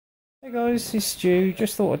Hey guys, it's Stu.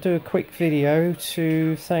 Just thought I'd do a quick video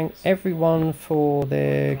to thank everyone for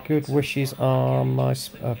their good wishes on my,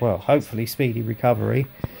 well, hopefully speedy recovery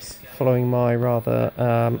following my rather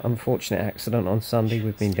unfortunate accident on Sunday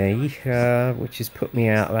with my knee, which has put me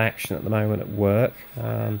out of action at the moment at work,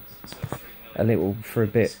 a little for a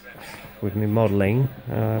bit with my modelling,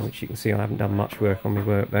 which you can see I haven't done much work on my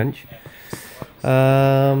workbench,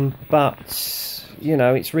 but you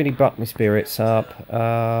know, it's really bucked my spirits up,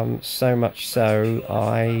 so much so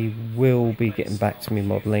I will be getting back to me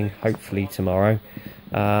modelling hopefully tomorrow,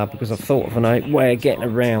 because I've thought of a way of getting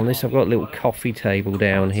around this. I've got a little coffee table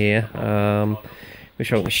down here,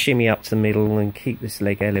 which I can shimmy up to the middle and keep this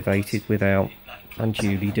leg elevated without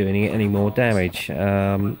unduly doing it any more damage.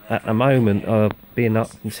 At the moment, been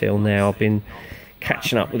up until now, I've been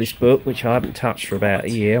catching up with this book, which I haven't touched for about a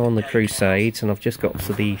year, on the Crusades, and I've just got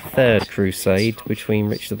to the third Crusade between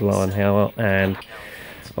Richard the Lionheart and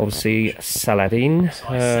obviously Saladin,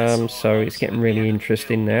 so it's getting really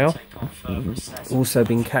interesting now. Also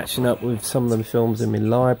been catching up with some of the films in my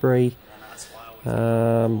library,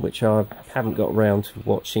 which I haven't got around to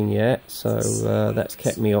watching yet, so that's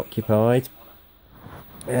kept me occupied.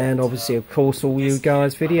 And obviously, of course, all you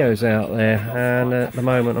guys' videos out there. And at the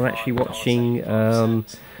moment, I'm actually watching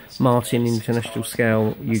Martin, International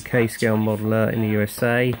Scale UK Scale Modeller in the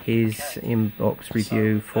USA, his inbox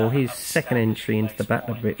review for his second entry into the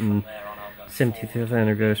Battle of Britain 75th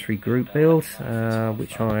anniversary group build,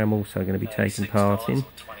 which I am also going to be taking part in.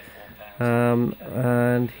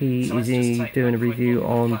 And he is doing a review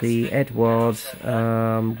on the Edwards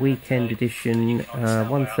weekend edition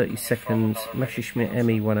 1/32 Messerschmitt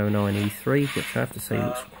ME 109E3, which I have to say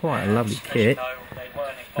looks quite a lovely kit.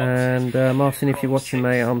 And Martin, if you're watching,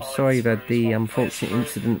 mate, I'm sorry you've had the unfortunate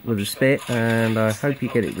incident with the spit, and I hope you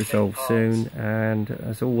get it resolved soon. And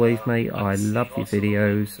as always, mate, I love your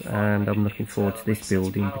videos, and I'm looking forward to this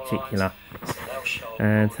build in particular.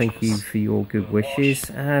 And thank you for your good wishes,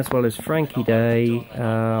 as well as Frankie Day,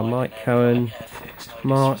 Mike Cohen,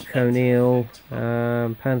 Mark O'Neill,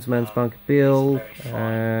 Panzerman's Bunker Bill,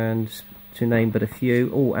 and to name but a few.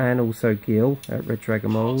 Oh, and also Gil at Red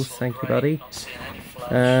Dragon Models. Thank you, buddy.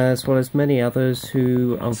 As well as many others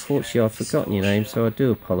who, unfortunately, I've forgotten your name, so I do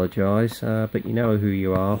apologise, but you know who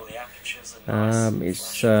you are.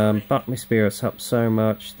 It's bucked my spirits up so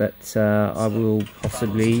much that I will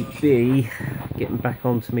possibly be getting back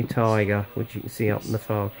onto my Tiger, which you can see up in the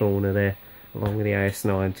far corner there, along with the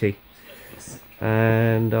AS90.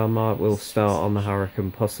 And I will start on the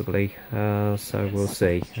Hurricane possibly, so we'll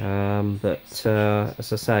see. But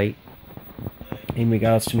as I say, in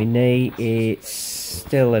regards to my knee, it's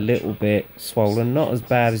still a little bit swollen, not as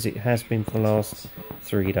bad as it has been for the last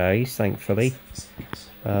 3 days, thankfully.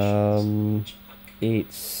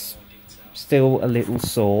 It's still a little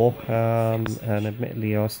sore, and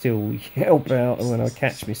admittedly I still yelp out when I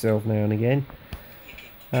catch myself now and again,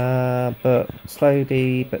 but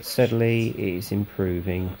slowly but steadily it is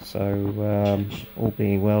improving. So all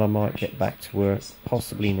being well, I might get back to work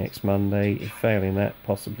possibly next Monday, if failing that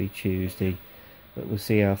possibly Tuesday, but we'll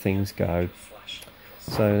see how things go.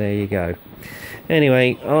 So there you go.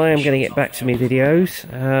 Anyway, I am going to get back to my videos,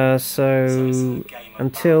 so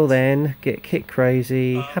until then, get kit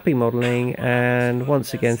crazy, happy modelling, and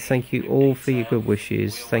once again thank you all for your good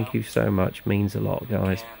wishes. Thank you so much, means a lot,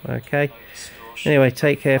 guys. Okay, anyway,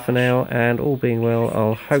 take care for now, and all being well,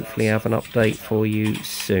 I'll hopefully have an update for you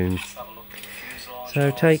soon. So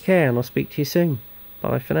take care, and I'll speak to you soon.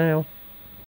 Bye for now.